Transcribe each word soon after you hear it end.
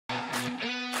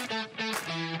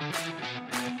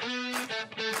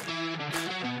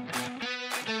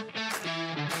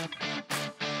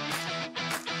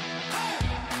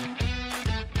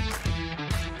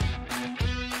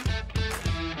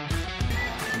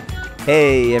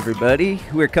Hey everybody,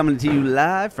 we're coming to you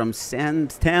live from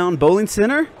Sandtown Bowling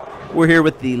Center. We're here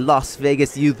with the Las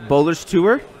Vegas Youth Bowlers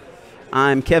Tour.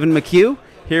 I'm Kevin McHugh,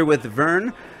 here with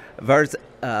Vern, Vernazzaro.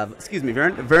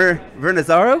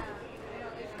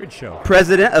 Good show.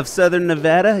 President of Southern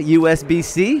Nevada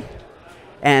USBC.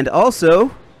 And also,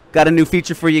 got a new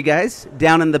feature for you guys.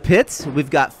 Down in the pits,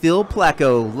 we've got Phil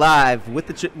Placco live with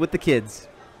the kids.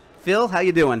 Phil, how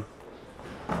you doing?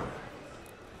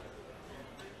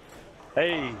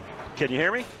 Hey, can you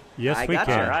hear me? Yes, we got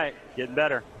can. you. All right, getting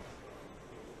better.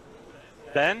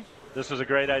 Ben, this was a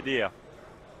great idea.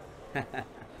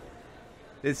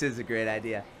 This is a great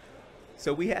idea.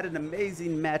 So we had an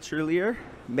amazing match earlier.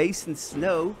 Mason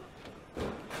Snow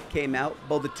came out,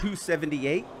 bowled a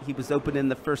 278. He was open in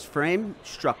the first frame,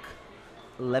 struck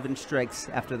 11 strikes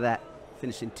after that,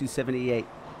 finishing 278.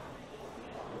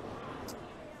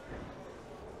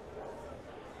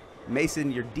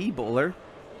 Mason, your D bowler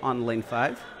on lane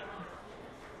 5.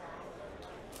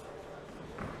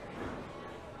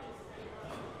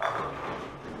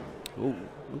 Ooh,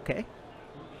 okay.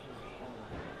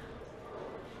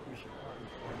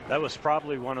 That was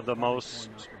probably one of the most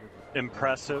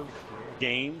impressive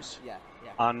games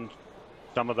on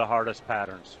some of the hardest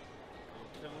patterns.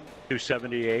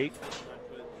 278,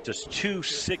 just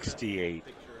 268.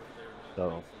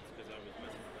 So,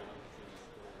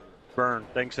 Vern,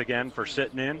 thanks again for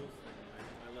sitting in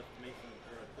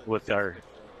with our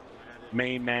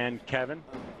main man, Kevin.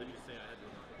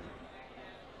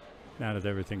 Now that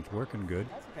everything's working good.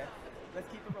 That's okay. Let's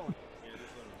keep it rolling.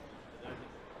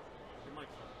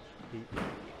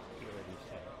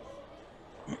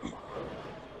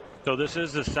 So this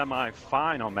is the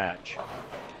semi-final match.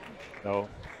 So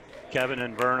Kevin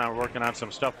and Vern are working on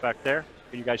some stuff back there.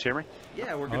 Can you guys hear me?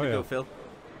 Yeah, we're good to go, Phil.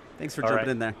 Thanks for jumping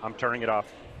in there. I'm turning it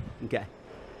off. Okay.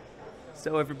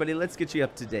 So everybody, let's get you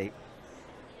up to date.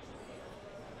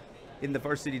 In the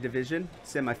varsity division,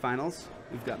 semifinals,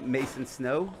 we've got Mason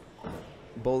Snow.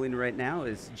 Bowling right now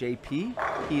is JP.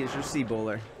 He is your C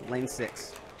bowler, lane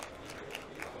 6.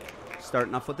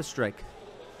 Starting off with a strike.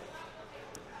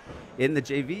 In the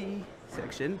JV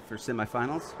section for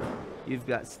semifinals, you've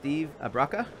got Steve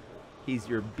Abarca. He's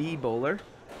your B bowler.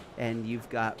 And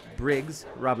you've got Briggs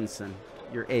Robison,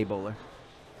 your A bowler.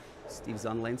 Steve's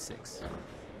on lane 6.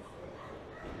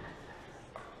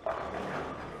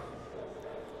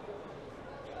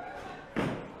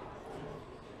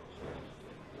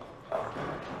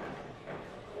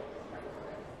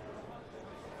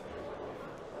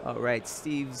 All right,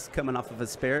 Steve's coming off of a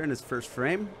spare in his first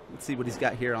frame. Let's see what he's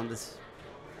got here on this.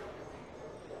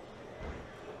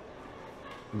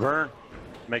 Vern,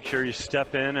 make sure you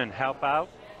step in and help out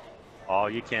all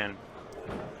you can.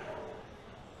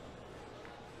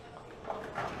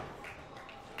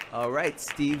 All right,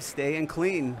 Steve staying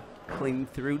clean. Clean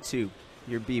through 2,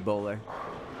 your B bowler.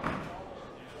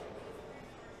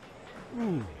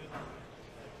 Ooh.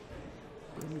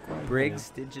 Briggs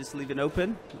did just leave it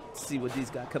open. Let's see what he's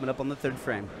got coming up on the 3rd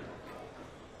frame.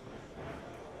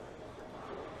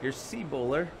 Your C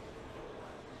bowler,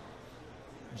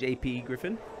 JP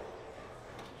Griffin.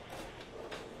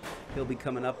 He'll be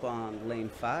coming up on lane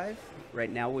 5.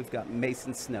 Right now we've got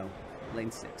Mason Snow,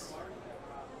 lane 6.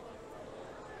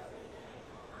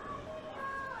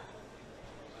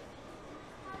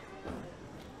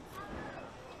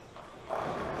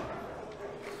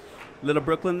 Little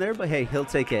Brooklyn there, but hey, he'll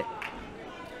take it.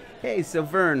 Hey, so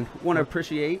Vern, want to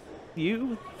appreciate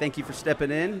you. Thank you for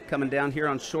stepping in, coming down here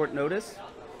on short notice.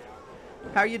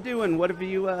 How you doing? What have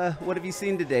you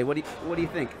seen today? What do you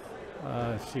think?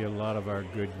 I see a lot of our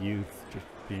good youth just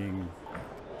being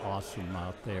awesome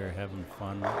out there, having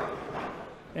fun,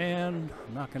 and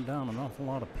knocking down an awful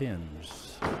lot of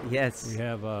pins. Yes. We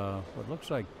have what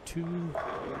looks like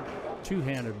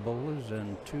two-handed bowlers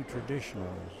and 2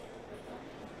 traditionals.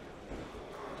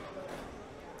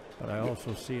 But I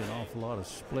also see an awful lot of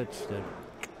splits that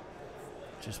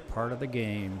just part of the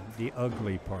game, the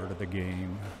ugly part of the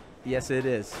game. Yes, it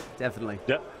is. Definitely.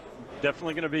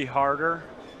 Definitely going to be harder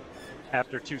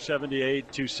after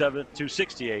 278,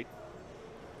 268.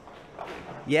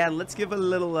 Yeah, let's give a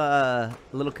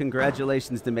little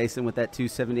congratulations to Mason with that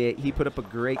 278. He put up a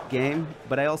great game,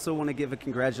 but I also want to give a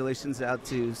congratulations out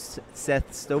to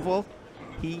Seth Stovall.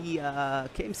 He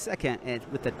came second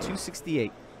with a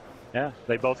 268. Yeah,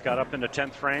 they both got up in the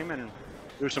 10th frame and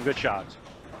threw some good shots.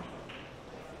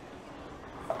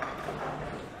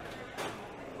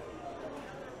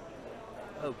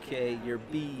 Okay, your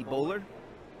B bowler,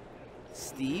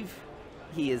 Steve.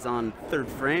 He is on 3rd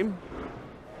frame.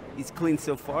 He's clean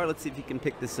so far. Let's see if he can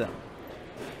pick this up.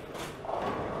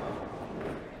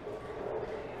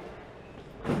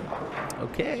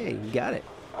 Okay, you got it.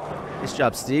 Nice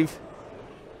job, Steve.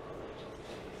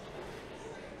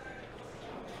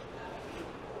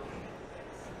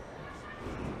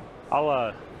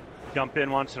 I'll jump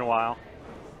in once in a while.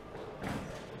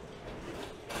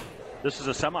 This is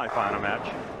a semifinal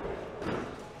match.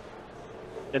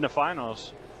 In the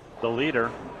finals, the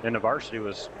leader in the varsity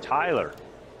was Tyler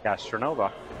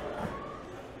Castronova.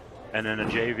 And in the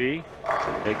JV,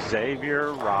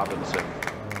 Xavier Robison.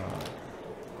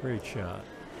 Great shot.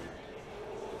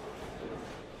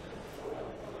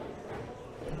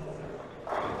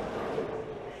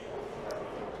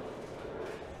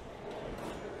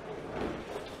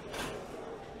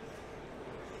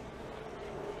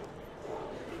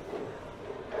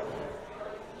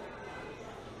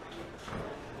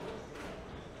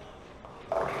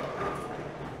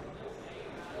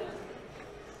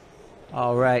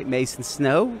 All right, Mason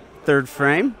Snow, third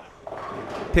frame.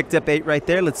 Picked up 8 right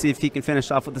there. Let's see if he can finish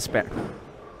off with the spare.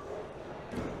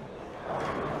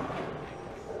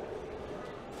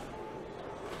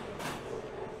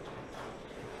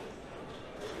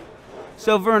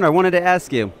 So, Vern, I wanted to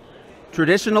ask you,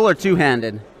 traditional or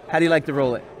two-handed? How do you like to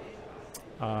roll it?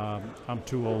 I'm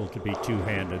too old to be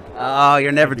two-handed. Oh,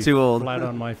 you're never I'd be too old. Flat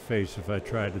on my face if I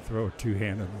tried to throw a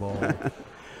two-handed ball.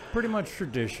 Pretty much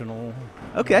traditional.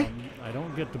 Okay. I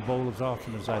don't get to bowl as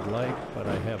often as I'd like, but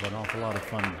I have an awful lot of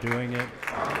fun doing it.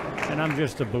 And I'm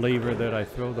just a believer that I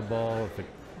throw the ball. If it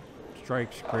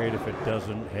strikes, great. If it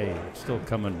doesn't, hey, it's still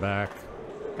coming back.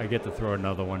 I get to throw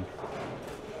another one.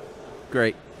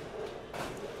 Great.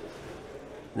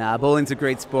 Nah, bowling's a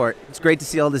great sport. It's great to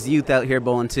see all this youth out here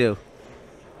bowling too.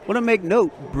 Want to make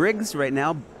note, Briggs right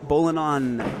now bowling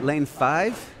on lane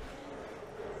 5.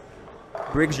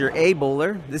 Briggs, your A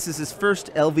bowler. This is his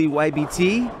first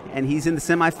LVYBT, and he's in the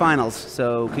semifinals.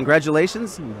 So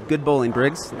congratulations, good bowling,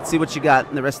 Briggs. Let's see what you got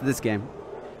in the rest of this game.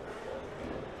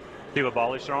 See what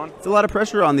ball he's throwing? It's a lot of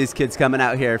pressure on these kids coming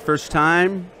out here. First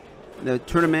time, the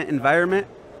tournament environment,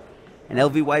 and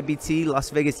LVYBT, Las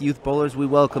Vegas Youth Bowlers, we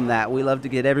welcome that. We love to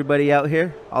get everybody out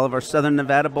here, all of our Southern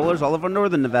Nevada bowlers, all of our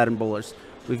Northern Nevada bowlers.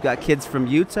 We've got kids from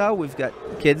Utah. We've got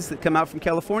kids that come out from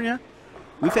California.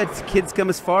 We've had kids come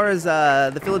as far as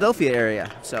the Philadelphia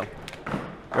area. So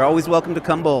you're always welcome to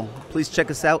come bowl. Please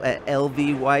check us out at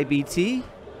LVYBT.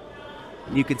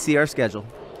 You can see our schedule.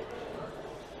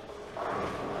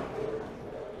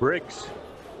 Briggs,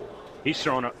 he's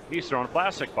throwing a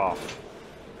plastic ball.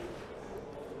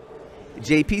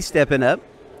 JP stepping up,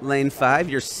 lane 5,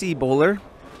 your C bowler.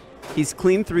 He's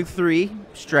clean through 3,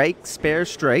 strike, spare,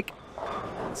 strike.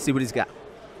 Let's see what he's got.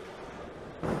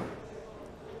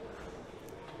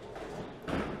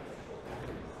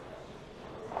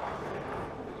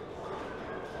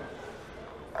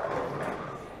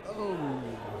 Oh.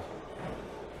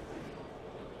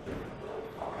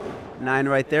 9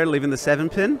 right there, leaving the 7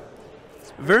 pin.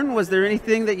 Vern, was there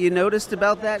anything that you noticed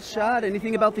about that shot?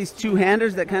 Anything about these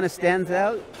two-handers that kind of stands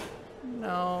out?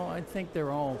 No, I think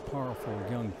they're all powerful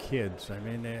young kids. I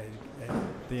mean,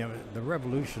 the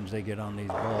revolutions they get on these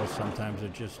balls sometimes are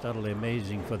just utterly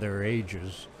amazing for their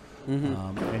ages.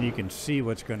 Mm-hmm. And you can see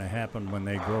what's going to happen when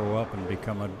they grow up and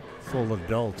become full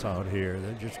adults out here.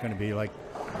 They're just going to be like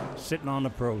sitting on the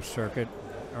pro circuit,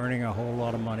 earning a whole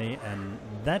lot of money. And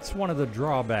that's one of the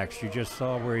drawbacks you just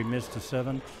saw where he missed a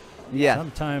 7. Yeah.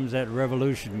 Sometimes that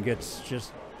revolution gets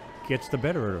the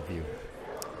better of you.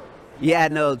 Yeah,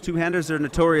 no, two-handers are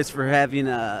notorious for having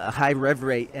a high rev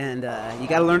rate, and you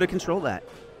got to learn to control that.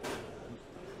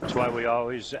 That's why we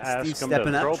always ask Steve them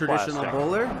stepping to up, throw traditional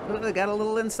plastic. bowler. Got a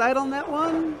little insight on that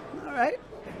one. All right.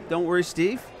 Don't worry,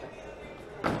 Steve.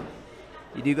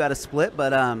 You do got a split,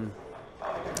 but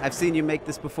I've seen you make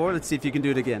this before. Let's see if you can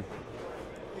do it again.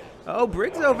 Oh,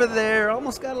 Briggs over there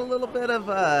almost got a little bit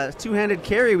of two-handed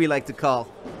carry, we like to call.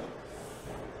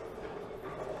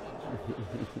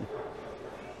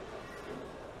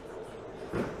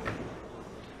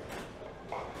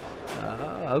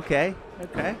 Okay.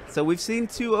 So we've seen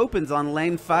 2 opens on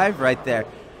lane 5 right there.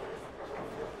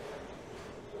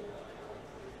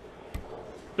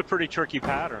 It's a pretty tricky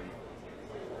pattern.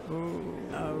 Ooh.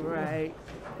 All right.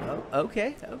 Oh,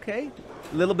 okay.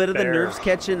 A little bit of the nerves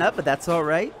catching up, but that's all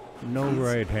right. No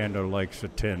right-hander likes a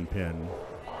 10-pin.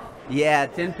 Yeah,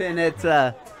 10-pin, it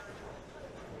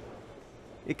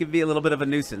can be a little bit of a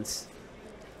nuisance.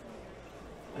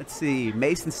 Let's see,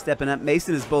 Mason stepping up.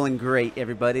 Mason is bowling great,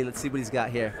 everybody. Let's see what he's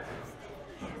got here.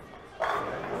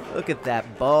 Look at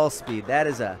that ball speed. That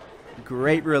is a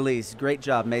great release. Great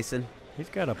job, Mason. He's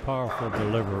got a powerful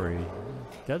delivery.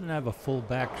 Doesn't have a full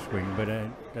backswing, but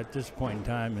at this point in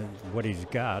time, what he's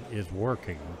got is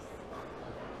working.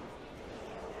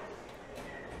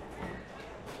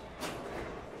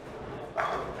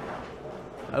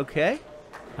 Okay.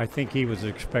 I think he was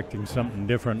expecting something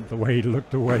different the way he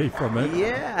looked away from it.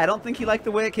 Yeah, I don't think he liked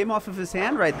the way it came off of his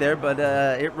hand right there, but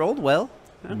it rolled well.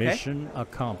 Okay. Mission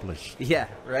accomplished. Yeah,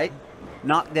 right?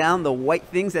 Knock down the white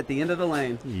things at the end of the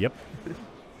lane. Yep.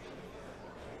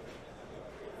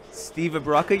 Steve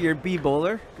Abarca, your B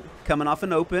bowler, coming off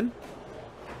an open.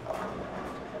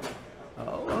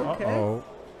 Oh, okay. Uh-oh.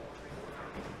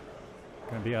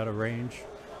 Gonna be out of range.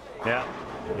 Yeah.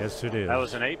 Yes, it is. That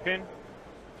was an 8-pin.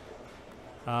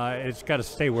 It's got to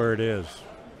stay where it is.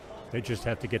 They just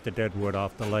have to get the deadwood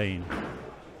off the lane.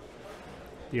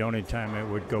 The only time it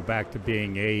would go back to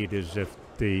being 8 is if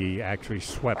they actually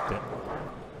swept it.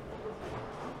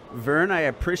 Vern, I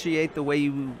appreciate the way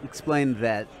you explained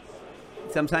that.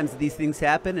 Sometimes these things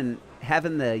happen, and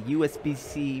having the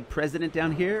USBC president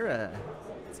down here,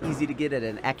 it's easy to get at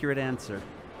an accurate answer.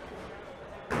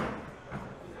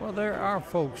 Well, there are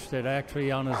folks that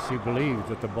actually honestly believe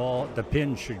that the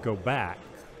pin should go back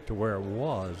to where it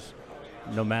was,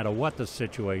 no matter what the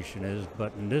situation is.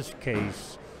 But in this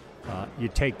case, you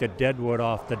take the deadwood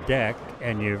off the deck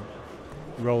and you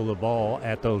roll the ball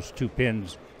at those 2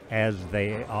 pins as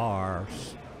they are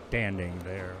standing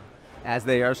there. As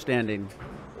they are standing.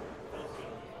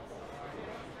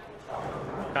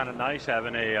 Kind of nice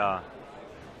having a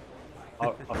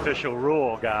official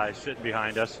rule guy sitting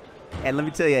behind us. And let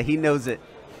me tell you, he knows it.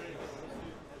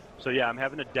 So yeah, I'm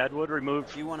having a deadwood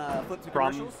removed You want to flip to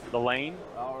from commercials? the lane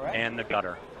All right. and the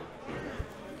gutter.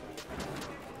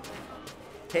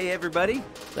 Hey everybody,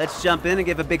 let's jump in and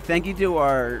give a big thank you to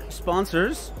our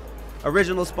sponsors.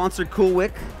 Original sponsor Cool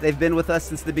Wick. They've been with us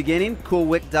since the beginning,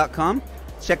 coolwick.com.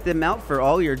 Check them out for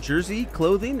all your jersey,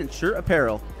 clothing, and shirt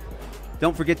apparel.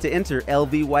 Don't forget to enter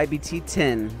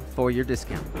LVYBT10 for your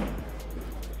discount.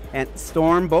 And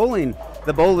Storm Bowling,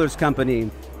 the Bowlers Company.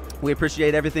 We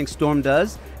appreciate everything Storm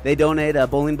does. They donate a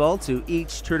bowling ball to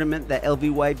each tournament that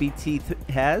LVYBT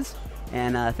has.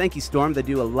 And thank you, Storm. They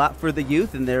do a lot for the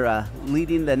youth, and they're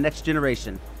leading the next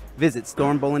generation. Visit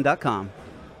stormbowling.com.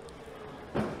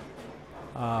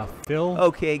 Phil?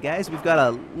 Okay, guys, we've got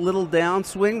a little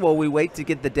downswing while we wait to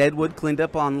get the deadwood cleaned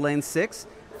up on lane 6.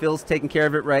 Phil's taking care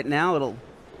of it right now. It'll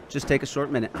just take a short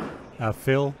minute.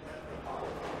 Phil?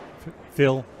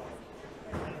 Phil?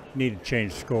 Need to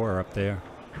change score up there.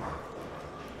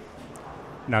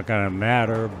 Not going to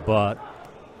matter, but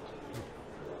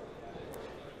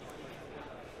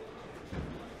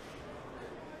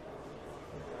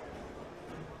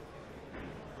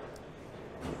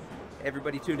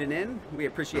Everybody tuning in, we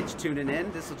appreciate you tuning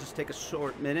in. This will just take a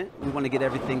short minute. We want to get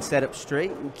everything set up straight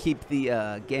and keep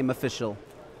the game official.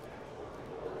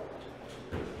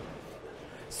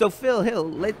 So Phil Hill,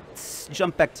 let's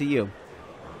jump back to you.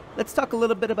 Let's talk a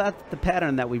little bit about the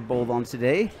pattern that we bowled on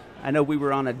today. I know we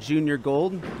were on a junior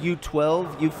gold,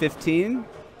 U12, U15,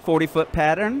 40-foot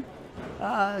pattern.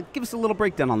 Give us a little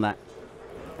breakdown on that.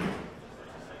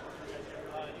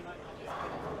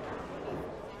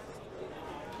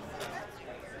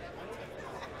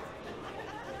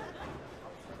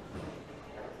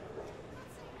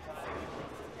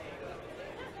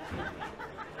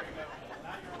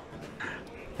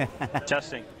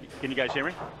 Testing. Can you guys hear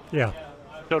me? yeah.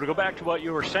 So to go back to what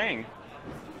you were saying,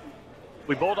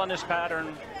 we bowled on this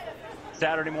pattern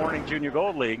Saturday morning Junior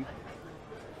Gold League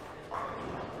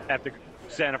at the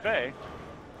Santa Fe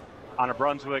on a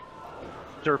Brunswick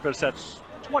surface that's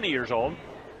 20 years old.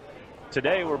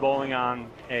 Today we're bowling on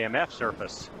AMF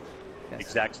surface. Yes.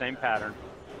 Exact same pattern.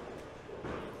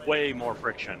 Way more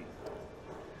friction.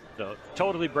 So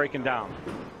totally breaking down.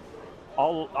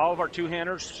 All of our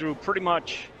two-handers threw pretty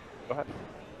much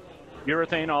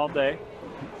urethane all day.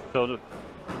 So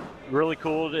really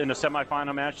cool in a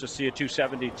semifinal match to see a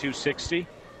 270, 260.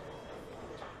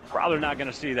 Probably not going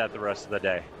to see that the rest of the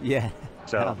day. Yeah.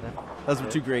 So those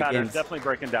were two great pattern's games. definitely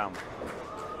breaking down.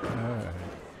 All right.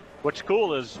 What's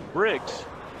cool is Briggs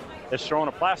is throwing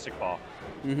a plastic ball.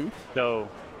 Mm-hmm. So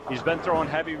he's been throwing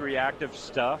heavy reactive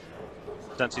stuff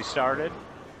since he started,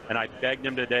 and I begged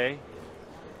him today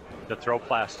to throw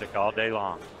plastic all day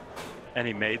long, and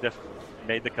he made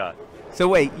the cut. So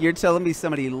wait, you're telling me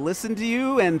somebody listened to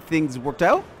you and things worked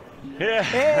out? Yeah.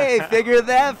 Hey, figure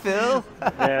that, Phil.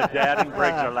 Yeah, Dad and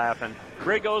Briggs are laughing.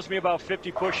 Briggs owes me about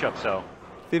 50 push-ups, though.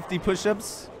 50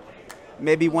 push-ups,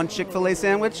 maybe one Chick-fil-A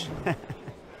sandwich.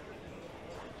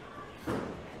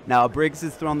 Now, Briggs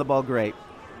has thrown the ball great.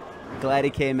 Glad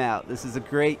he came out. This is a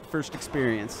great first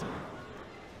experience.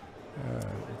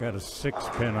 We've got a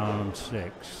 6-pin on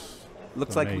 6.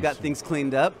 Looks like we got things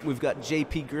cleaned up. We've got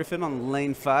JP Griffin on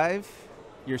lane 5.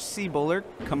 Your C bowler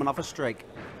coming off a strike.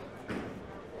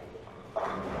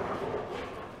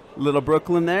 Little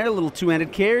Brooklyn there, a little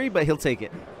two-handed carry, but he'll take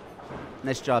it.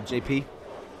 Nice job, JP.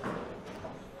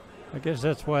 I guess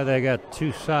that's why they got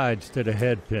two sides to the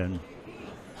head pin.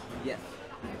 Yes.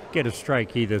 Get a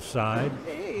strike either side.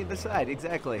 Hey, the side,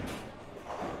 exactly.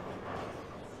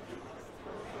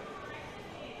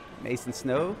 Mason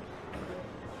Snow.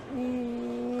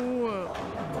 Ooh.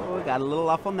 Oh, got a little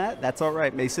off on that. That's all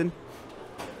right, Mason.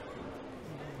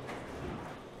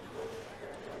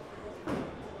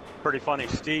 Pretty funny,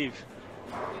 Steve.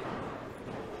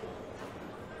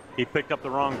 He picked up the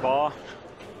wrong ball.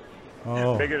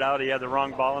 Oh. Figured out he had the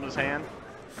wrong ball in his hand.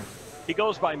 He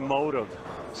goes by Motive,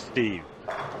 Steve.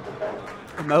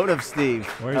 Motive, Steve.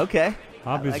 Okay.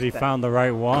 Obviously like that. found the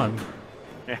right one.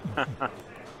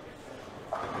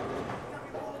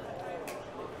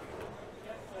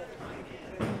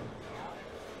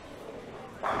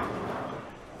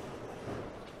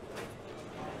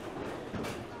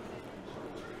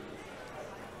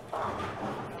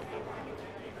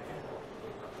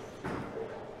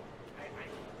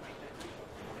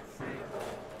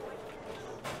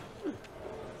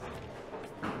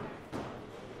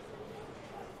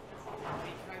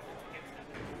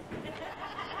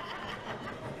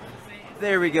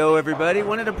 There we go, everybody.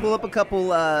 Wanted to pull up a couple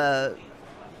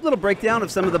little breakdown of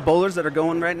some of the bowlers that are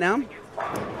going right now.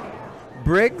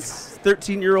 Briggs,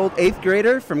 13-year-old 8th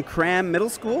grader from Cram Middle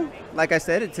School. Like I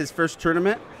said, it's his first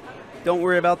tournament. Don't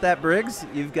worry about that, Briggs.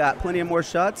 You've got plenty of more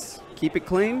shots. Keep it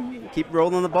clean, keep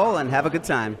rolling the ball, and have a good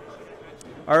time.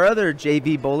 Our other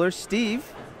JV bowler,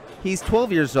 Steve, he's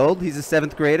 12 years old. He's a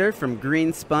 7th grader from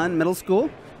Green Spun Middle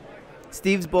School.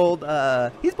 Steve's bowled,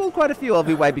 he's bowled quite a few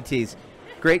LVYBTs.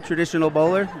 Great traditional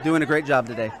bowler, doing a great job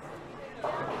today.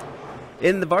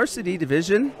 In the varsity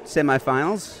division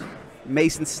semifinals,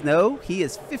 Mason Snow, he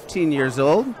is 15 years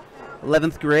old,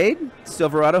 11th grade,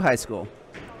 Silverado High School.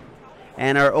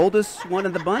 And our oldest one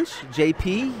of the bunch,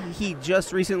 JP, he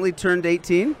just recently turned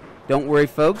 18. Don't worry,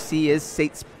 folks, he is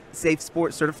Safe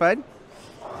Sport certified.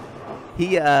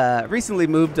 He recently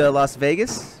moved to Las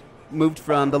Vegas, moved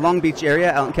from the Long Beach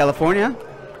area out in California.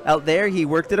 Out there, he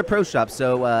worked at a pro shop,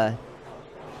 so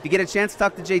if you get a chance,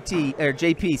 talk to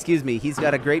JP, excuse me. He's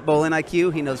got a great bowling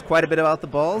IQ. He knows quite a bit about the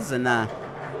balls and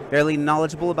fairly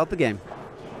knowledgeable about the game.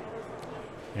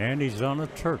 And he's on a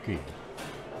turkey.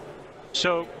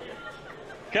 So,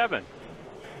 Kevin.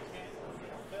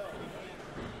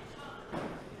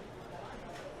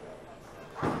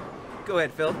 Go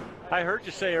ahead, Phil. I heard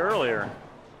you say earlier,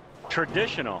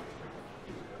 traditional.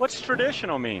 What's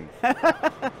traditional mean?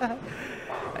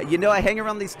 You know, I hang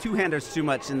around these two-handers too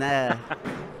much, and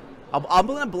I'm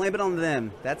going to blame it on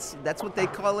them. That's what they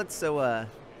call it. So,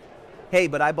 hey,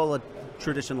 but I bowl a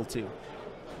traditional too.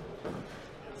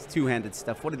 It's two-handed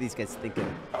stuff. What are these guys thinking?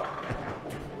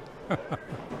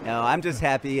 No, I'm just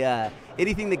happy.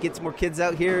 Anything that gets more kids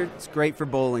out here, it's great for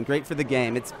bowling, great for the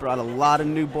game. It's brought a lot of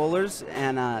new bowlers,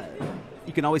 and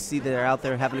you can always see they're out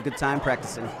there having a good time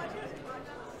practicing.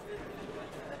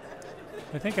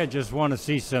 I think I just want to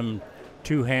see some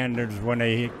two-handers when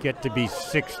they get to be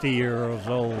 60 years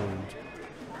old.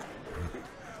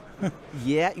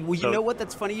 Yeah, well, you know what?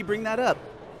 That's funny you bring that up.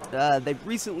 They've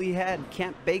recently had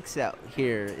Camp Bakes out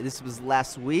here. This was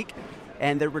last week,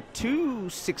 and there were two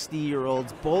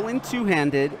 60-year-olds bowling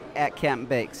two-handed at Camp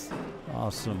Bakes.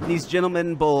 Awesome. These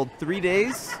gentlemen bowled 3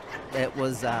 days. It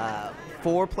was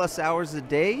 4+ hours a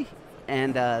day,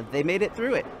 and they made it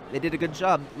through it. They did a good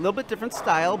job. A little bit different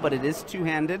style, but it is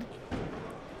two-handed.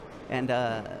 And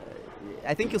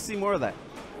I think you'll see more of that.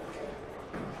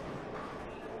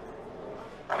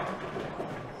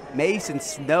 Mason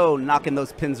Snow knocking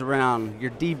those pins around.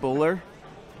 Your D bowler.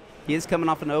 He is coming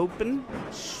off an open,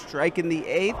 striking the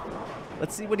 8th.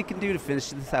 Let's see what he can do to finish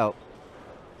this out.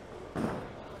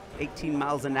 18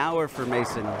 miles an hour for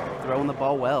Mason, throwing the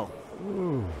ball well.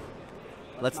 Ooh.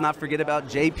 Let's not forget about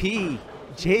JP.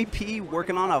 JP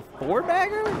working on a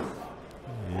 4-bagger?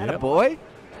 Yep. Attaboy.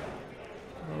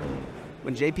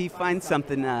 When JP finds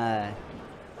something,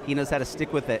 he knows how to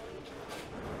stick with it.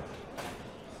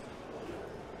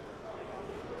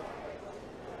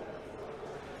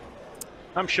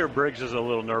 I'm sure Briggs is a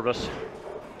little nervous.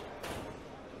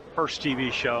 First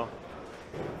TV show.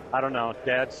 I don't know.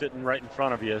 Dad's sitting right in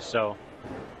front of you, so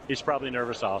he's probably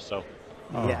nervous also.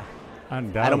 Oh, yeah.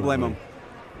 Undoubtedly. I don't blame him.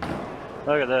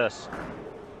 Look at this.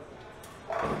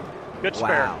 Good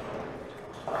spare. Wow.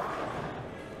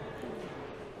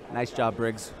 Nice job,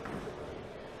 Briggs.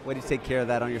 Way to take care of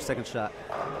that on your second shot.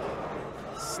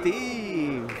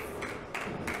 Steve.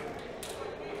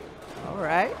 All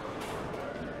right.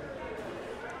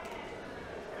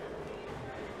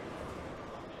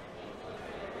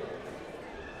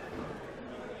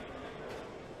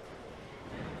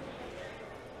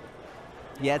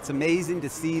 Yeah, it's amazing to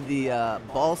see the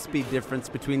ball speed difference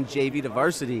between JV to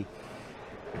varsity.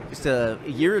 Just a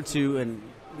year or two, and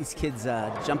these kids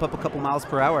jump up a couple miles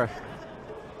per hour.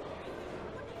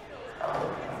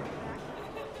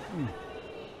 Hmm.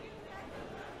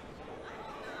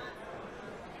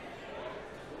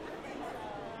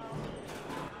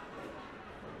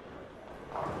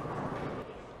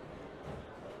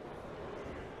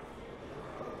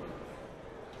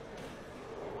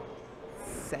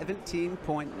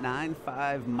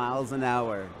 .95 miles an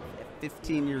hour at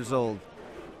 15 years old.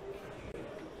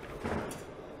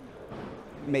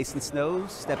 Mason Snow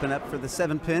stepping up for the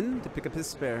 7-pin to pick up his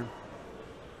spare.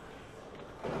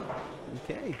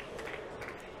 Okay.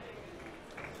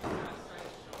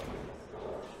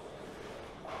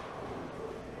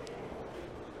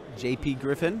 JP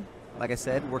Griffin, like I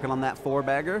said, working on that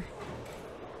 4-bagger.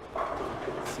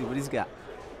 Let's see what he's got.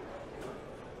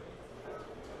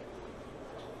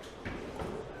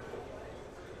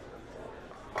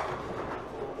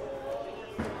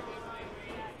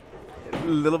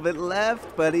 A little bit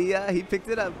left, but he picked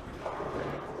it up.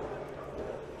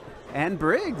 And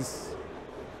Briggs.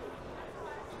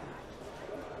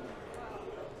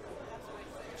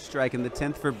 Striking the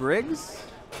 10th for Briggs.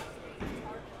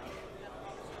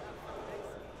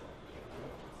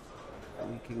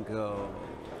 We can go.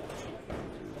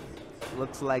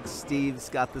 Looks like Steve's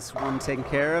got this one taken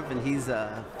care of, and he's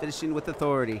finishing with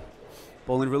authority.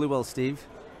 Bowling really well, Steve.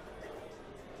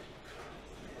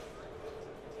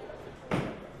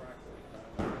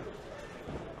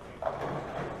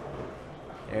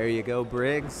 There you go,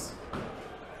 Briggs.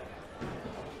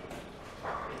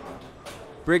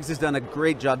 Briggs has done a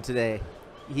great job today.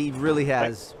 He really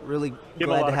has. Really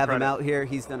glad to have him out here.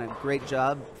 He's done a great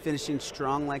job finishing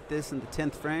strong like this in the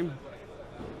 10th frame.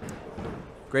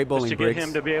 Great bowling, Just to Briggs. get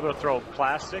him to be able to throw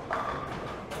plastic.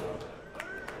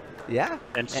 Yeah.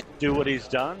 And do what he's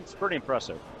done, it's pretty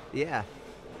impressive. Yeah.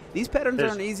 These patterns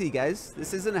aren't easy, guys.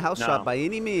 This isn't a house shot by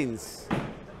any means.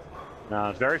 No,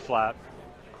 it's very flat.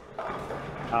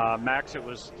 Max, it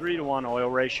was 3-to-1 oil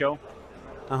ratio.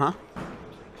 Uh-huh.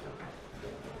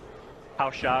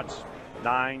 House shots,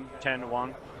 9,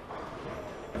 10-to-1.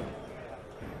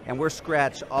 And we're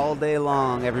scratch all day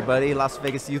long, everybody. Las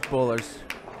Vegas Youth Bowlers.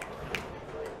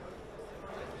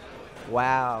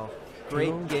 Wow.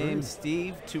 Great game,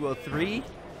 Steve. 203.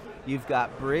 You've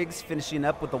got Briggs finishing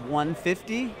up with a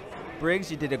 150. Briggs,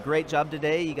 you did a great job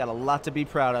today. You got a lot to be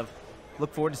proud of.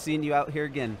 Look forward to seeing you out here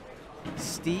again.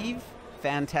 Steve,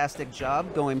 fantastic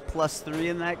job going +3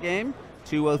 in that game.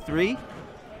 203.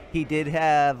 He did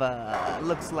have,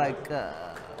 looks like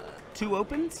 2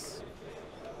 opens,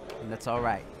 and that's all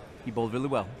right. He bowled really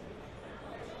well.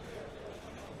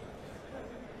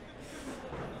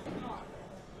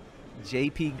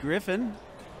 JP Griffin.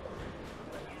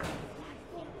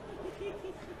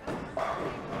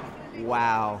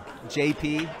 Wow.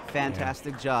 JP,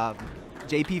 fantastic job.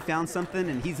 JP found something,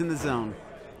 and he's in the zone.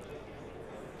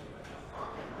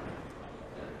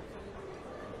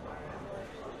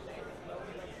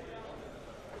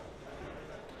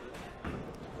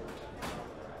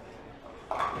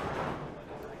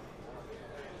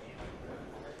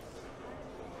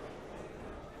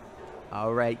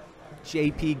 All right,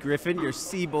 JP Griffin, your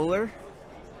C bowler.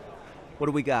 What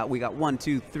do we got? We got 1,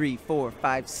 2, 3, 4,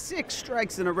 5, 6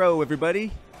 strikes in a row,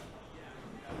 everybody.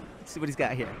 Let's see what he's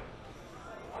got here.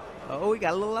 Oh, he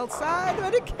got a little outside,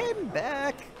 but it came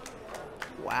back.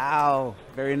 Wow,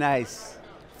 very nice.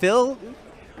 Phil,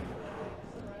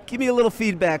 give me a little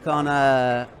feedback on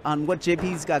what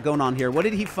JP's got going on here. What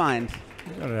did he find?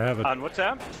 On what's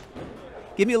that?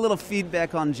 Give me a little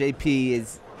feedback on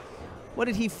JP. What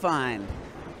did he find?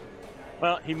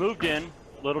 Well, he moved in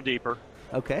a little deeper.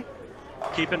 Okay.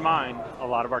 Keep in mind, a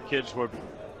lot of our kids were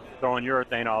throwing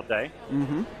urethane all day.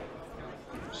 Mm-hmm.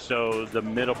 So the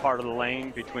middle part of the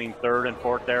lane between 3rd and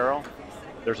 4th arrow,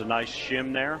 there's a nice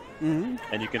shim there. Mm-hmm.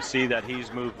 And you can see that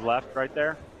he's moved left right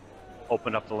there.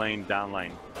 Open up the lane, down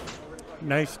lane.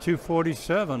 Nice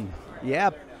 247. Yeah.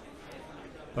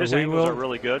 His angles are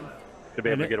really good to be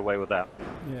able to get away with that.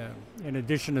 Yeah. In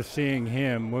addition to seeing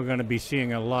him, we're going to be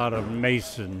seeing a lot of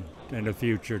Mason in the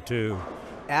future, too.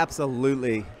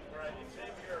 Absolutely.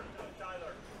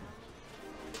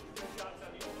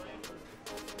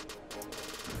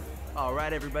 All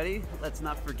right, everybody, let's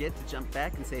not forget to jump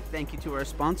back and say thank you to our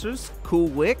sponsors, Cool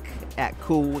Wick at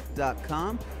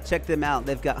coolwick.com. Check them out.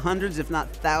 They've got hundreds, if not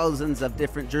thousands, of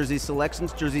different jersey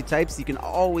selections, jersey types. You can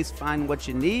always find what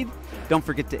you need. Don't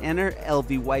forget to enter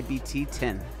LVYBT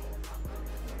 10.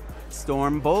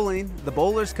 Storm Bowling, the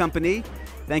Bowlers Company.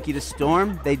 Thank you to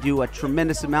Storm. They do a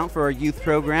tremendous amount for our youth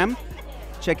program.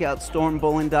 check out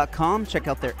stormbowling.com. Check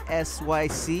out their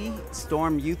SYC,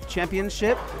 Storm Youth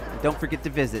Championship. Don't forget to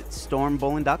visit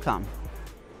stormbowling.com.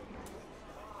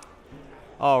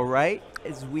 All right,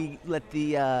 as we let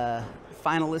the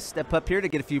finalists step up here to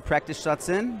get a few practice shots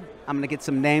in, I'm going to get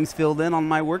some names filled in on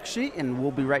my worksheet, and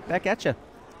we'll be right back at you.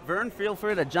 Vern, feel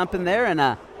free to jump in there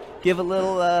and give a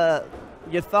little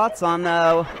your thoughts on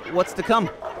what's to come.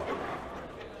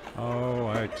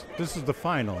 Oh, this is the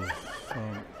finals. So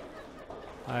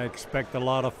I expect a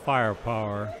lot of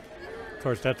firepower. Of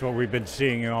course, that's what we've been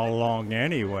seeing all along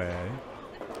anyway.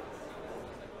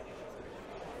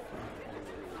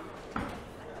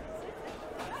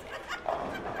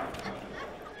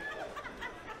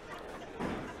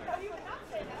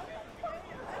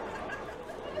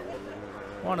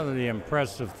 One of the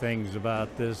impressive things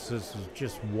about this is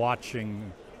just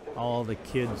watching all the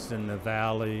kids in the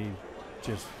valley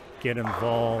just get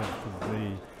involved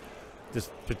with this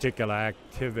particular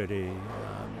activity.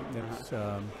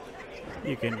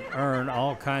 You can earn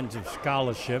all kinds of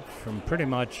scholarships from pretty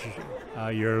much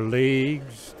your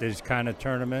leagues, these kind of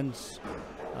tournaments,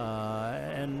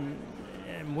 and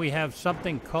we have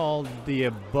something called the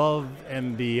Above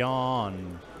and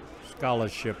Beyond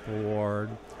Scholarship Award,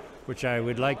 which I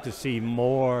would like to see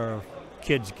more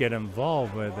kids get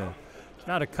involved with. It's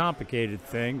not a complicated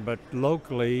thing, but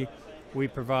locally we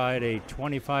provide a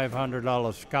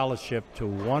 $2,500 scholarship to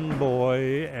one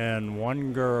boy and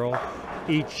one girl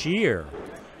each year.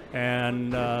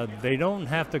 And they don't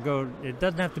have to go, it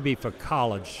doesn't have to be for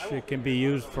college. It can be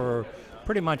used for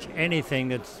pretty much anything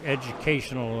that's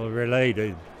educational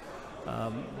related.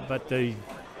 But the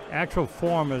actual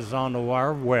form is on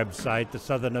our website, the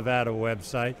Southern Nevada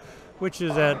website, which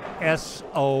is at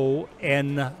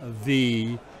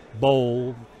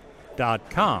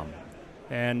sonvbowl.com.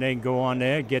 And they can go on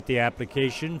there, get the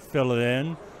application, fill it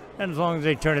in, and as long as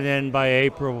they turn it in by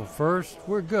April 1st,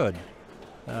 we're good.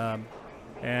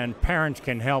 And parents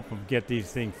can help them get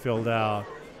these things filled out.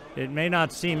 It may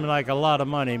not seem like a lot of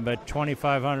money, but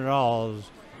 $2,500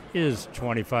 is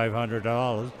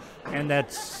 $2,500. And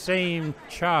that same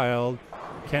child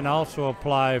can also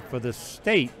apply for the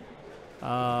state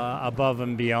Above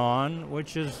and Beyond,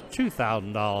 which is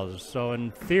 $2,000. So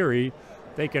in theory,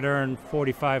 they could earn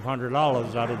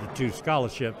 $4,500 out of the two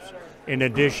scholarships, in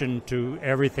addition to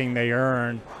everything they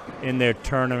earn in their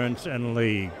tournaments and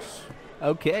leagues.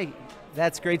 Okay,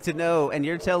 that's great to know. And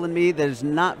you're telling me there's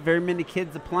not very many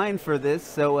kids applying for this.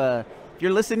 So if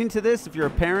you're listening to this, if you're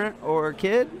a parent or a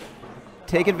kid,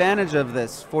 take advantage of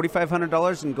this.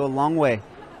 $4,500 can go a long way.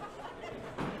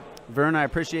 Vern, I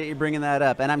appreciate you bringing that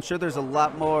up. And I'm sure there's a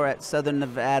lot more at Southern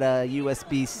Nevada,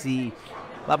 USBC.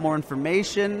 A lot more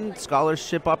information,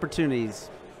 scholarship opportunities.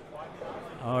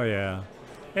 Oh, yeah.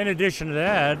 In addition to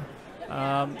that,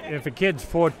 if a kid's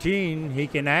 14, he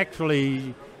can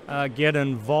actually get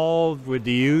involved with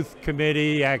the youth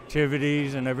committee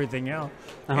activities and everything else.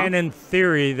 And in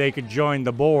theory, they could join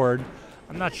the board.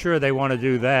 I'm not sure they want to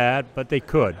do that, but they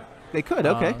could. They could,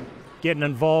 okay. Getting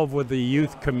involved with the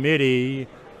youth committee,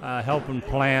 helping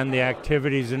plan the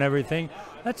activities and everything,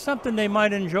 that's something they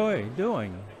might enjoy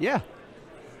doing. Yeah.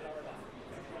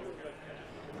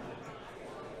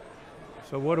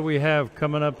 So what do we have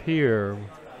coming up here?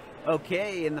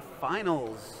 Okay, in the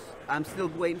finals, I'm still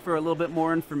waiting for a little bit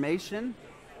more information,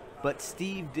 but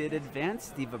Steve did advance.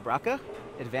 Steve Abarca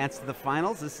advanced to the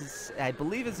finals. This is, I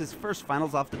believe, is his first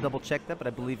finals. I'll have to double check that, but I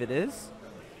believe it is.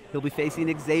 He'll be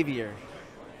facing Xavier.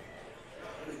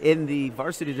 In the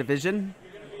varsity division,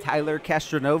 Tyler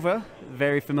Castronova,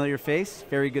 very familiar face,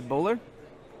 very good bowler.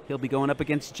 He'll be going up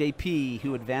against JP,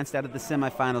 who advanced out of the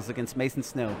semifinals against Mason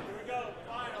Snow.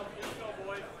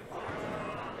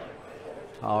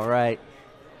 All right.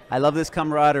 I love this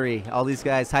camaraderie. All these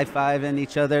guys high-fiving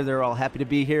each other. They're all happy to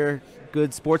be here.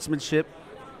 Good sportsmanship,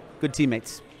 good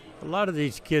teammates. A lot of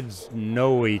these kids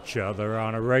know each other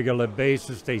on a regular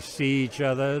basis. They see each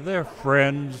other. They're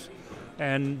friends,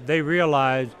 and they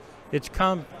realize it's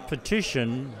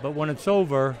competition, but when it's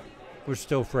over, we're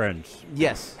still friends.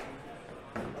 Yes.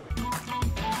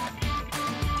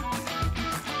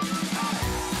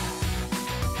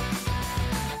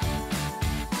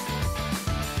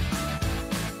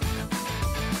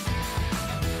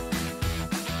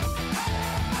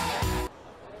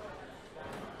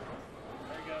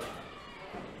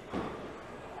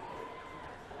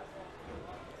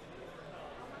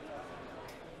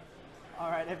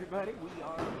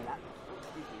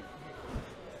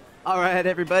 All right,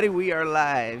 everybody, we are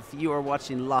live. You are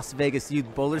watching Las Vegas Youth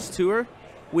Bowlers Tour.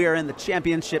 We are in the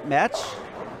championship match.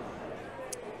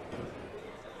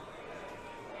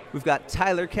 We've got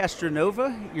Tyler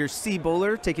Castronova, your C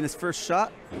bowler, taking his first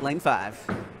shot, lane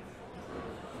 5.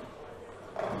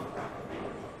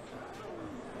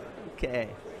 Okay.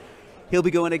 He'll be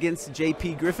going against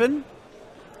JP Griffin.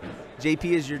 JP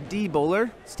is your D bowler.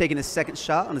 He's taking his second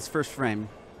shot on his first frame.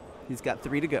 He's got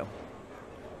 3 to go.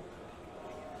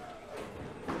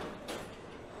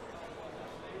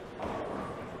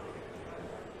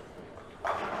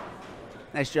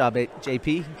 Nice job,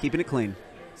 JP, keeping it clean.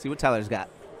 See what Tyler's got.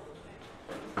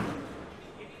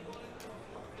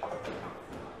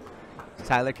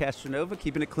 Tyler Castronova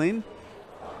keeping it clean.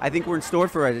 I think we're in store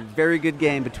for a very good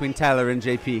game between Tyler and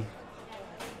JP.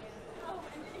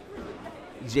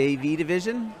 JV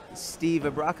division, Steve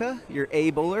Abarca, your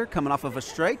A bowler, coming off of a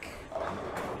strike.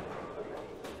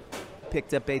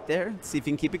 Picked up 8 there. Let's see if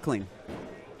you can keep it clean.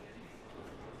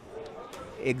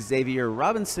 Xavier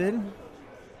Robison,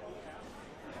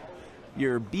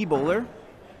 your B bowler.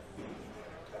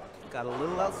 Got a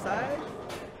little outside.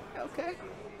 Okay.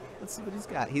 Let's see what he's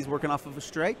got. He's working off of a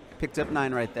strike. Picked up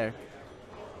 9 right there.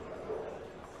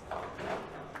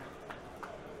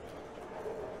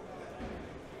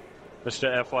 Just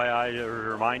a FYI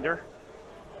reminder,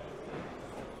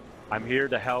 I'm here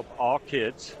to help all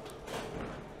kids.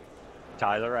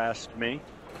 Tyler asked me.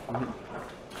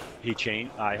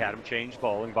 I had him change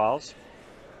bowling balls,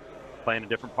 playing a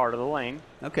different part of the lane.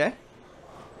 Okay.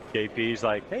 JP's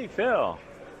like, hey, Phil,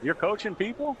 you're coaching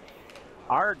people?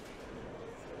 Our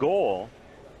goal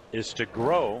is to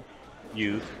grow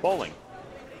youth bowling,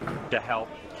 to help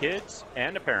kids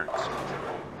and the parents.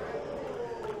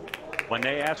 When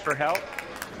they ask for help,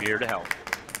 I'm here to help.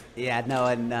 Yeah, no,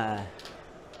 and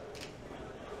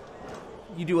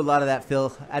you do a lot of that,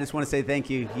 Phil. I just want to say thank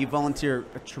you. You volunteer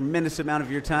a tremendous amount of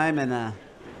your time, and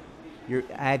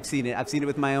I've seen it. I've seen it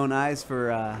with my own eyes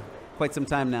for quite some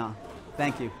time now.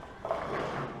 Thank you.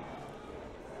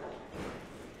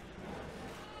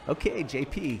 Okay,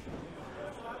 JP.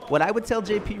 What I would tell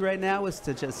JP right now is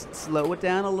to just slow it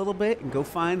down a little bit and go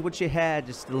find what you had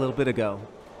just a little bit ago.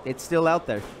 It's still out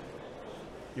there.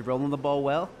 You're rolling the ball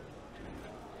well.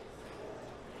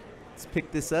 Let's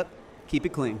pick this up. Keep it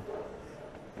clean.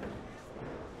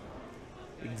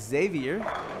 Xavier,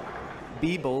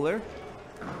 B bowler,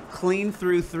 clean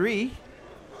through 3.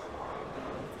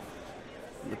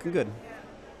 Looking good.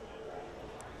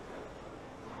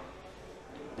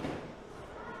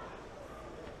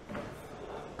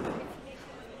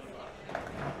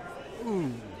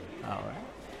 Ooh. All right.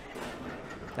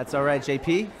 That's all right,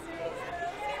 JP.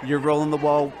 You're rolling the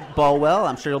ball well.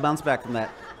 I'm sure you'll bounce back from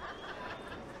that.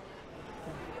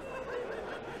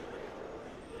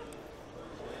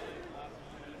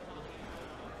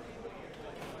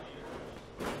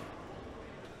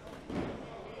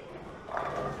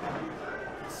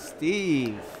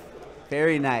 Steve.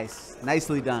 Very nice.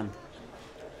 Nicely done.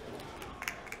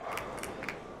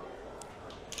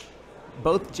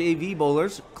 Both JV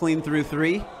bowlers clean through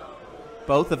 3.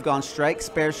 Both have gone strike,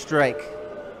 spare, strike.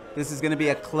 This is going to be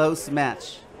a close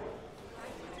match.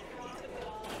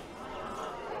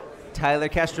 Tyler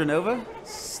Castronova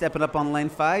stepping up on lane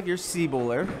 5, your C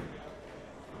bowler.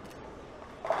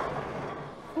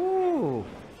 Ooh,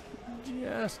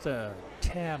 just a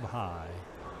tab high.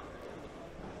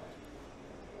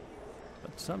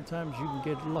 But sometimes you can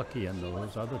get lucky in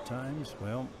those. Other times,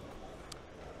 well,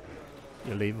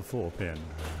 you leave a 4-pin.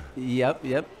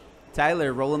 Yep.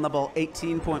 Tyler rolling the ball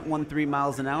 18.13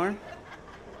 miles an hour.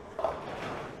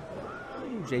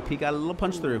 Ooh, JP got a little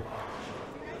punch through.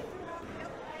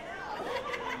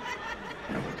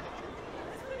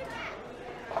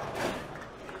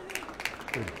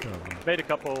 Made a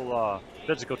couple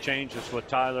physical changes with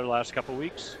Tyler last couple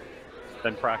weeks.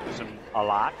 Been practicing a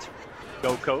lot.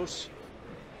 Go Coast,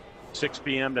 6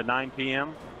 p.m. to 9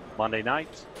 p.m. Monday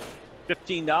nights.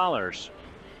 $15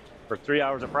 for 3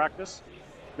 hours of practice.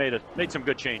 Made some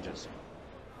good changes.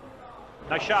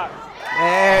 Nice shot.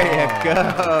 There you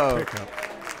go.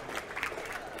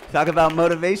 Talk about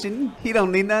motivation. He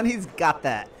don't need none. He's got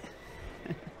that.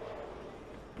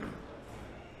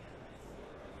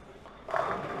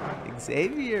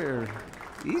 Xavier.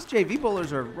 These JV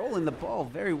bowlers are rolling the ball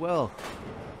very well.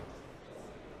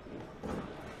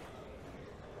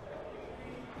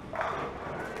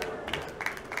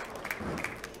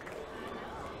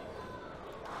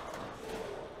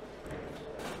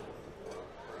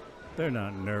 They're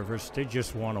not nervous. They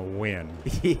just want to win.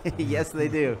 Yes, they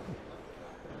do.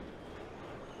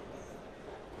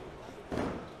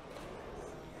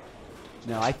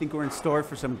 No, I think we're in store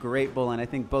for some great bowling. I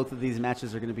think both of these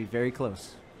matches are going to be very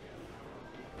close.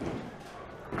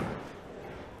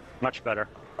 Much better.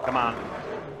 Come on.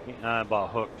 Ball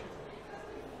hooked.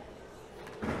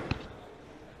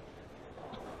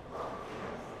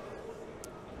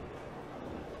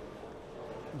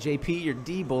 JP, your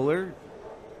D bowler.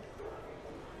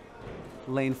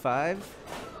 Lane 5,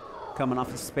 coming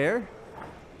off a spare.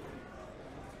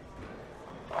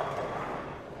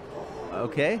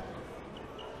 Okay.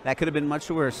 That could have been much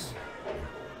worse.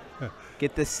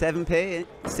 Get this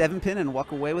 7-pin and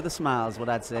walk away with a smile is what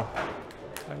I'd say.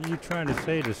 Are you trying to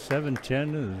say the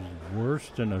 710 is worse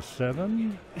than a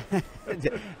 7?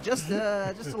 just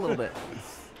a little bit.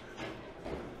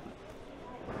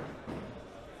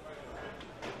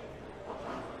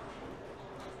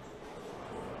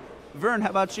 Vern, how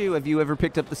about you? Have you ever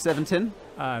picked up the 710?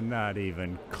 Not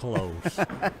even close.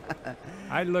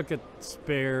 I look at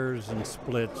spares and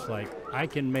splits like I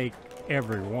can make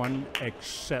everyone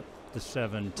except the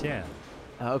 710.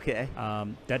 Okay.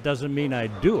 That doesn't mean I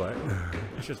do it.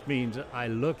 It just means I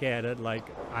look at it like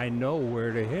I know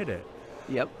where to hit it.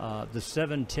 Yep. The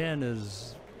 710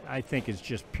 is, I think, is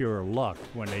just pure luck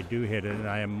when they do hit it, and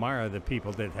I admire the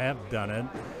people that have done it.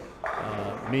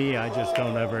 Me, I just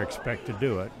don't ever expect to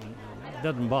do it. It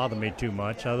doesn't bother me too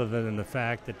much, other than the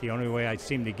fact that the only way I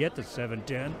seem to get the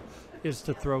 710 is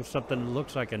to throw something that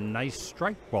looks like a nice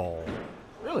strike ball.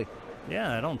 Really?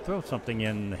 Yeah, I don't throw something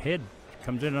in the head.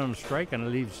 Comes in on a strike and I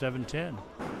leave 710.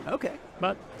 Okay.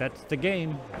 But that's the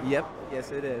game. Yep. Yes,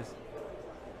 it is.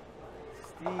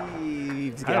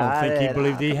 Steve's got I don't think it. he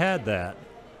believed he had that.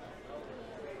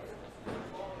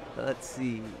 Let's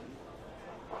see.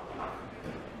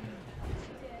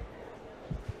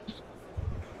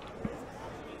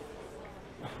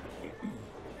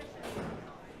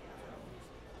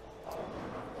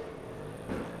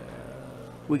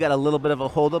 We got a little bit of a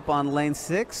holdup on lane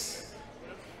 6.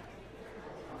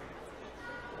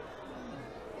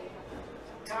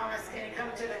 Thomas, can you come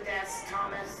to the desk,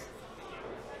 Thomas?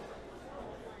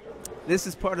 This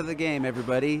is part of the game,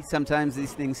 everybody. Sometimes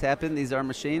these things happen. These are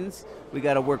machines. We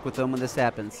got to work with them when this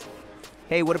happens.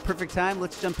 Hey, what a perfect time.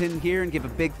 Let's jump in here and give a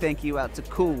big thank you out to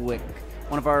Cool Wick,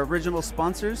 one of our original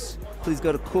sponsors. Please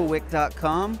go to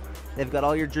coolwick.com. They've got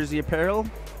all your jersey apparel.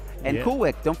 And Yeah. Cool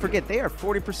Wick, don't forget, they are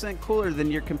 40% cooler than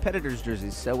your competitors'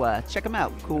 jerseys. So check them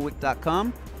out,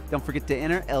 coolwick.com. Don't forget to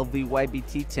enter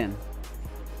LVYBT 10.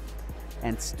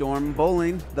 And Storm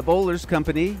Bowling, the Bowlers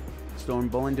Company. Storm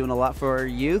Bowling doing a lot for our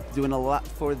youth, doing a lot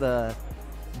for the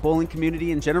bowling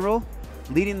community in general,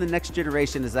 leading the next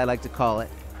generation, as I like to call it.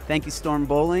 Thank you, Storm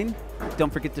Bowling.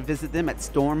 Don't forget to visit them at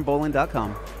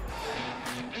stormbowling.com.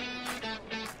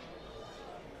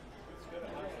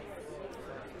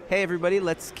 Hey, everybody,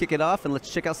 let's kick it off and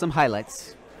let's check out some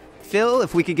highlights. Phil,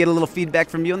 if we could get a little feedback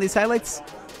from you on these highlights.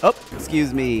 Oh,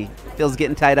 excuse me. Phil's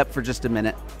getting tied up for just a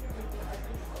minute.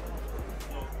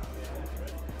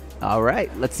 All right,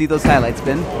 let's see those highlights,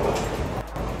 Ben.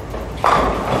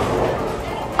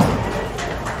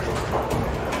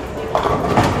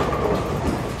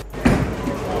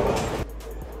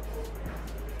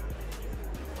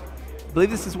 I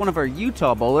believe this is one of our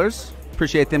Utah bowlers.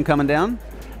 Appreciate them coming down.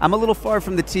 I'm a little far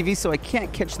from the TV, so I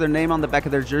can't catch their name on the back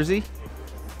of their jersey.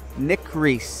 Nick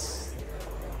Reese.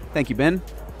 Thank you, Ben.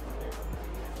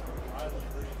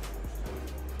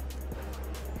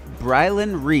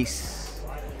 Rylan Reese.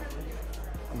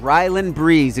 Rylan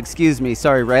Breeze, excuse me.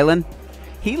 Sorry, Rylan.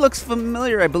 He looks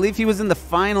familiar. I believe he was in the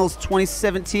finals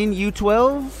 2017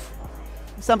 U12.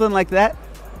 Something like that.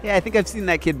 Yeah, I think I've seen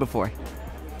that kid before.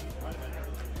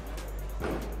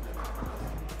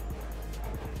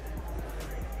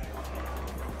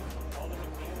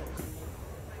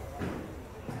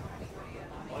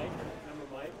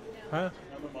 Huh?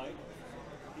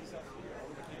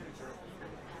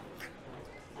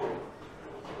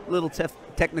 Little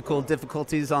technical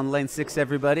difficulties on lane 6,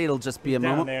 everybody. It'll just be a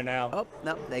Down moment. there now. Oh,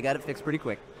 no, they got it fixed pretty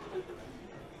quick.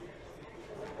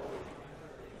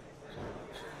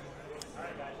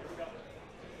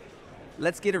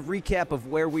 Let's get a recap of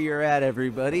where we are at,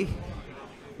 everybody.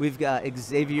 We've got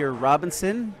Xavier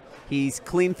Robison. He's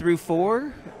clean through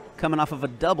 4, coming off of a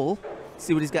double.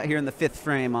 See what he's got here in the 5th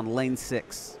frame on lane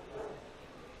 6.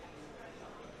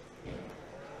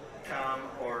 Tom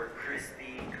or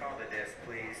Christy, call the desk,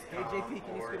 please. Hey, JP,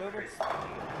 can you scoot over? Christy,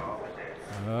 call the desk.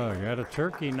 Oh, got a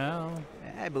turkey now.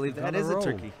 I believe that On a is a roll.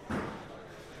 turkey.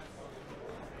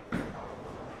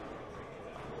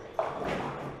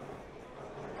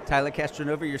 Tyler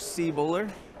Castronova, your C bowler,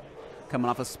 coming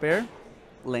off a spare,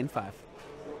 lane 5.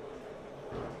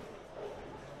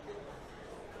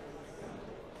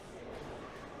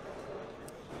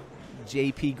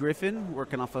 JP Griffin,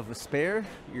 working off of a spare,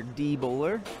 your D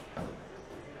bowler.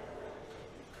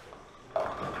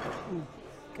 Ooh,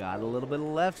 got a little bit of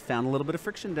left, found a little bit of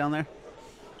friction down there.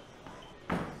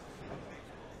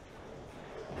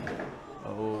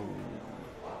 Oh.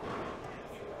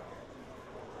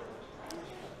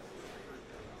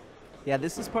 Yeah,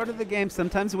 this is part of the game.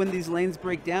 Sometimes when these lanes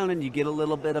break down and you get a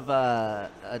little bit of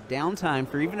a downtime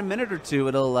for even a minute or two,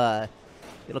 it'll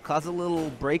cause a little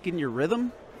break in your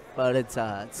rhythm, but it's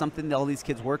something that all these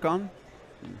kids work on.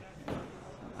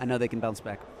 I know they can bounce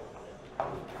back.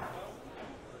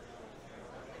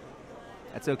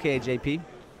 That's okay, JP.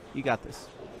 You got this.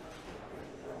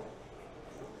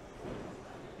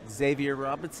 Xavier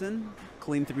Robison,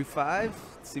 clean through 5.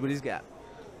 Let's see what he's got.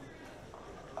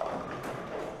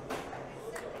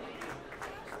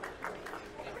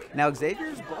 Now,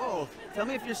 Xavier's ball, tell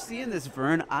me if you're seeing this,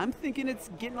 Vern. I'm thinking it's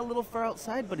getting a little far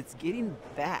outside, but it's getting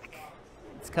back.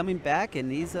 It's coming back,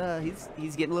 and he's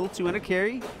getting a little 200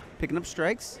 carry, picking up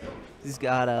strikes. He's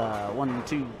got 1,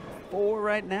 2, 4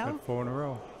 right now. Got 4 in a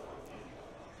row.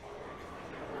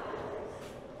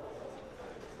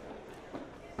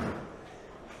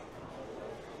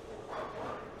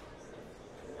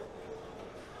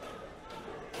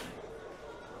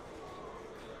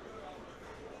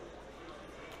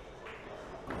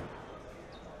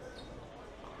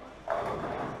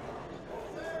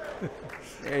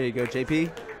 There you go,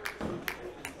 JP.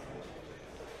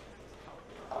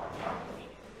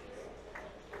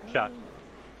 Shot.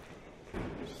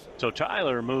 So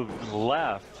Tyler moved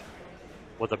left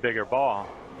with a bigger ball,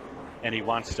 and he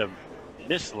wants to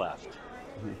miss left.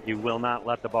 He will not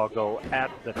let the ball go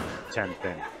at the 10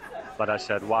 pin. But I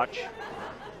said, watch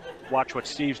what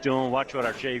Steve's doing, watch what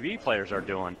our JV players are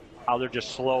doing, how they're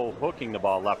just slow hooking the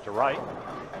ball left to right.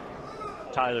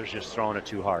 Tyler's just throwing it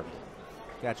too hard.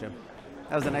 Gotcha.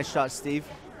 That was a nice shot, Steve.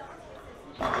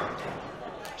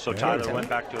 So Tyler went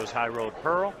back to his high road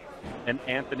pearl, and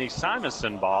Anthony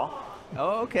Simonson ball.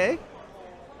 Oh, okay.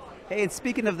 Hey, and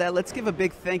speaking of that, let's give a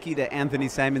big thank you to Anthony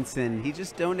Simonson. He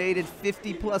just donated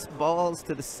 50+ balls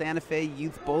to the Santa Fe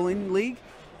Youth Bowling League.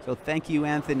 So thank you,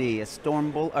 Anthony. A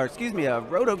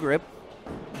Roto Grip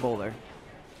bowler.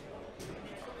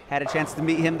 Had a chance to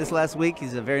meet him this last week.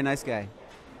 He's a very nice guy.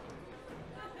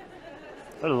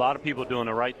 There's a lot of people doing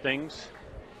the right things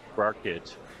for our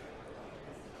kids.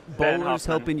 Bowlers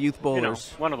helping youth bowlers.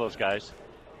 You know, one of those guys.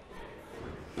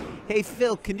 Hey,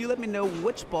 Phil, can you let me know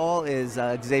which ball is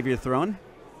Xavier throwing?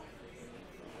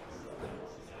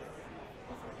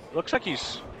 Looks like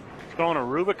he's throwing a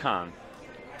Rubicon.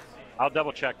 I'll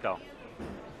double check, though.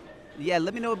 Yeah,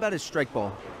 let me know about his strike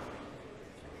ball.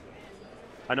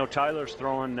 I know Tyler's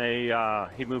throwing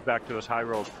he moved back to his high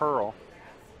road pearl.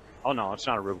 Oh, no, it's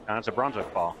not a Rubicon. It's a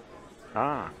Brunswick ball.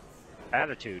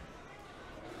 Attitude.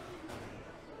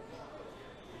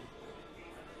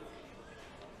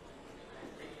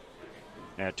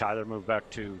 And Tyler moved back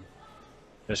to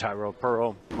his high road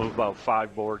pearl, move about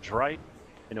 5 boards right,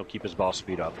 and he'll keep his ball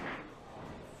speed up.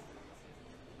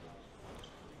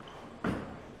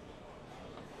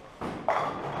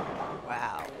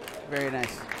 Wow, very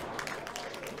nice.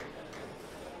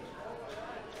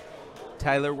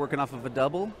 Tyler working off of a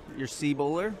double, your C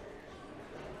bowler.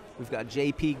 We've got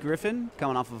JP Griffin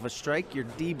coming off of a strike, your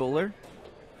D bowler.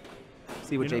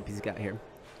 See what JP's got here.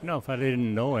 No, if I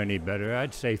didn't know any better,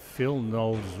 I'd say Phil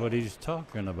knows what he's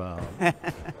talking about.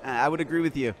 I would agree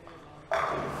with you.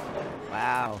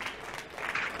 Wow.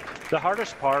 The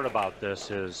hardest part about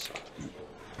this is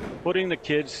putting the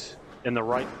kids in the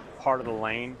right part of the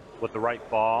lane with the right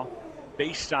ball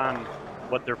based on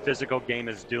what their physical game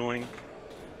is doing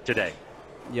today.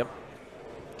 Yep.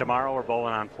 Tomorrow we're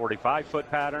bowling on 45-foot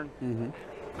pattern. Mm-hmm.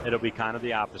 It'll be kind of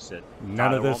the opposite.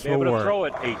 None of this will will be able work. to throw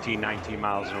it 18, 19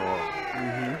 miles an hour.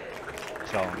 Mm-hmm.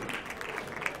 So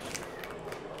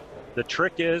the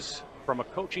trick is, from a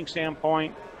coaching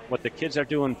standpoint, what the kids are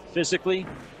doing physically,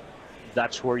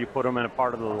 that's where you put them in a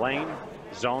part of the lane,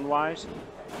 zone-wise,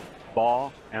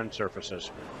 ball and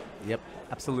surfaces. Yep,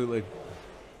 absolutely.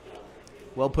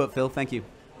 Well put, Phil. Thank you.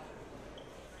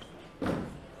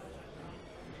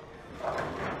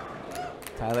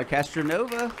 Tyler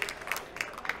Castronova.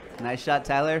 Nice shot,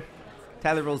 Tyler.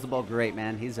 Tyler rolls the ball great,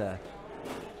 man. He's a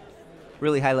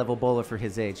really high-level bowler for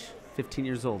his age. 15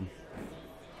 years old.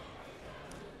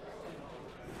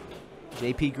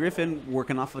 JP Griffin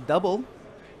working off a double.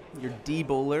 Your D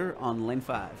bowler on lane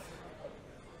 5.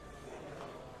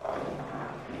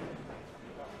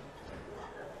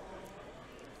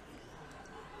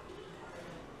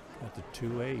 Got the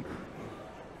 2-8.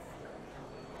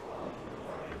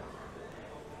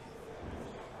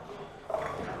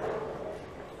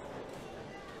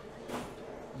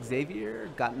 Xavier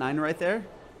got 9 right there.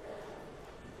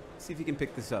 See if he can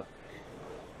pick this up.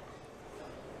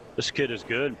 This kid is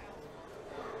good.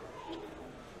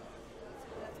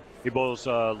 He bowls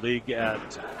league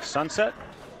at Sunset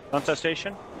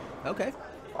Station. Okay.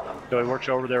 So he works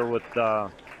over there with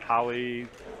Howie,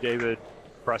 David,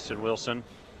 Preston Wilson.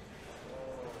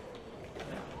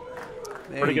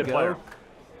 There Pretty you good go. player.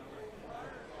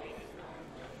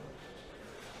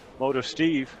 Moto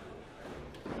Steve.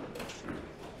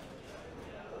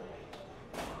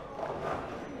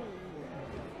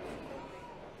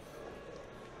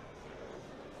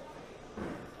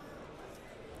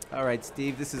 All right,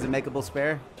 Steve, this is a makeable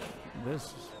spare.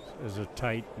 This is a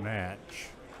tight match.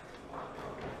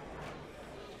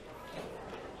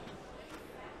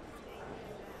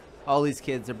 All these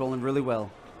kids are bowling really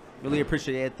well. Really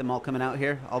appreciate them all coming out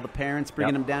here. All the parents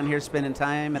bringing them down here, spending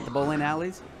time at the bowling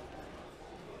alleys.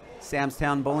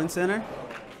 Samstown Bowling Center.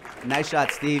 Nice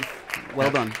shot, Steve.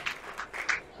 Well done.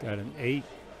 Got an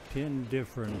 8-pin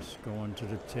difference going to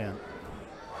the 10th.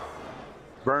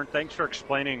 Vern, thanks for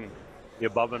explaining the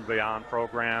Above and Beyond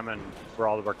program and for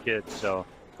all of our kids. So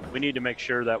we need to make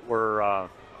sure that we're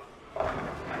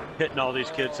hitting all these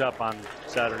kids up on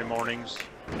Saturday mornings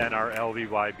and our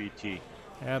LVYBT.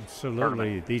 Absolutely.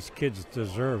 Tournament. These kids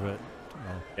deserve it.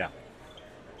 Oh, Yeah.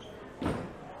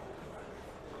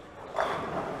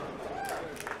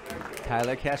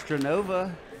 Tyler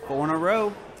Castronova, 4 in a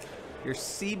row. Your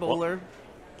C bowler.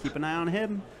 Keep an eye on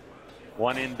him.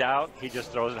 One in doubt, he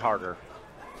just throws it harder.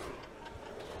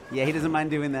 Yeah, he doesn't mind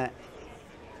doing that.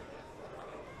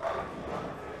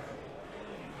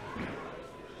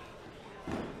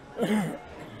 oh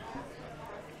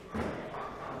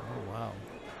wow.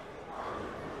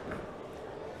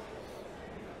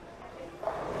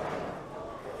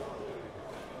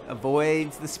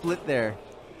 Avoids the split there.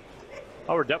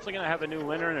 Oh, we're definitely going to have a new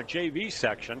winner in a JV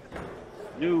section.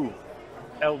 New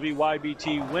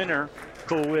LVYBT winner,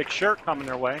 Cool Wick shirt coming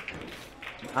their way.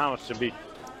 Now it's to be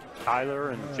Tyler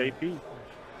and JP.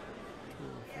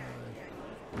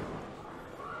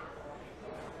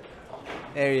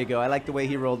 There you go. I like the way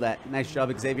he rolled that. Nice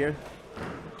job, Xavier.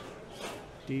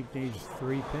 Steve needs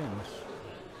 3 pins.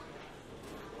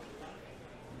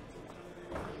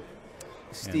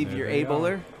 Steve, there your they A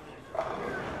bowler.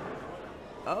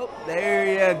 Oh,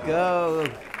 there you go.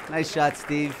 Nice shot,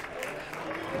 Steve.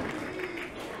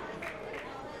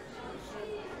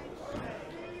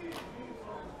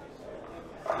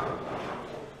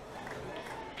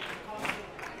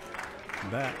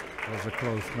 That was a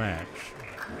close match.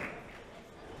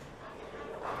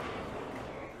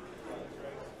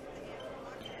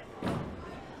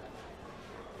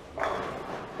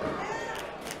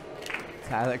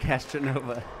 Tyler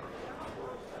Castronova.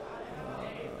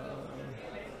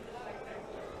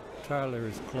 Tyler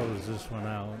has closed this one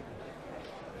out.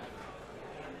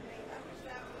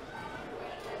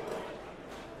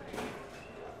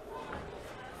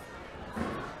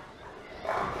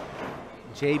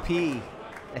 JP,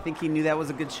 I think he knew that was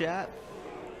a good shot.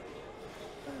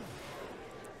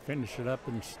 Finish it up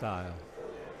in style.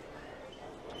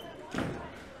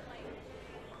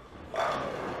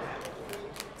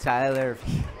 Tyler,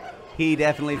 he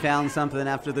definitely found something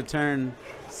after the turn.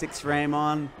 6 frame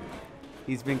on.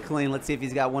 He's been clean. Let's see if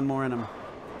he's got one more in him.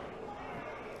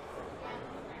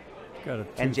 Got a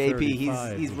And JP,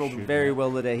 235 he's to rolled shoot very at.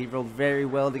 well today. He rolled very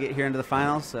well to get here into the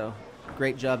finals, so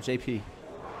great job, JP.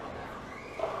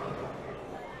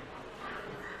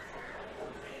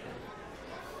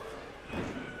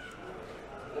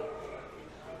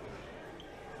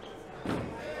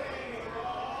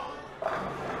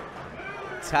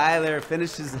 Tyler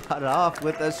finishes it off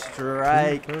with a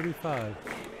strike. 235.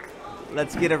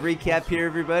 Let's get a recap here,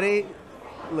 everybody.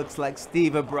 Looks like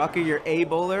Steve Abarca, your A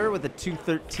bowler, with a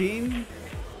 213.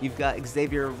 You've got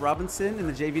Xavier Robison in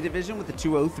the JV division with a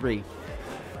 203.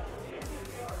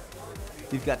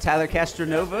 You've got Tyler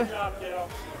Castronova,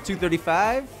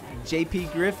 235.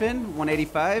 JP Griffin,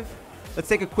 185. Let's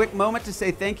take a quick moment to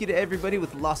say thank you to everybody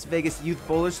with Las Vegas Youth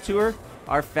Bowlers Tour.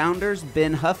 Our founders,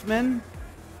 Ben Huffman,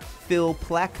 Phil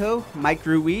Placco, Mike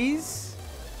Ruiz.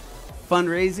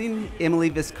 Fundraising, Emily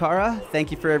Vizcara.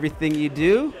 Thank you for everything you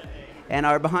do. And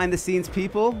our behind-the-scenes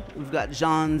people, we've got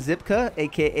John Zipka,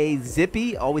 a.k.a.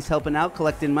 Zippy, always helping out,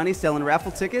 collecting money, selling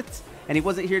raffle tickets. And he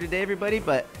wasn't here today, everybody,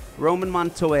 but Roman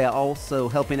Montoya also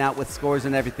helping out with scores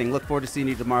and everything. Look forward to seeing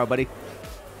you tomorrow, buddy.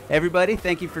 Everybody,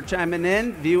 thank you for chiming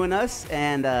in, viewing us,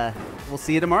 and we'll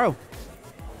see you tomorrow.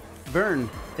 Vern,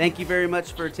 thank you very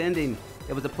much for attending.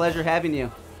 It was a pleasure having you.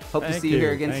 Hope to see you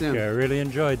here again soon. Thank you. I really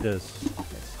enjoyed this.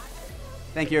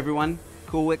 Thank you, everyone.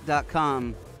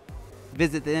 Coolwick.com.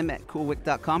 Visit them at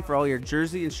coolwick.com for all your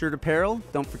jersey and shirt apparel.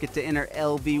 Don't forget to enter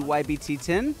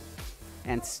LVYBT10.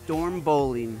 And Storm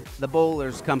Bowling, the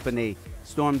Bowlers Company.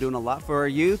 Storm doing a lot for our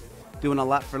youth, doing a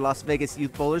lot for Las Vegas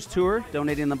Youth Bowlers Tour,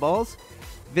 donating the balls.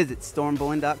 Visit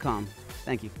stormbowling.com.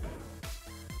 Thank you.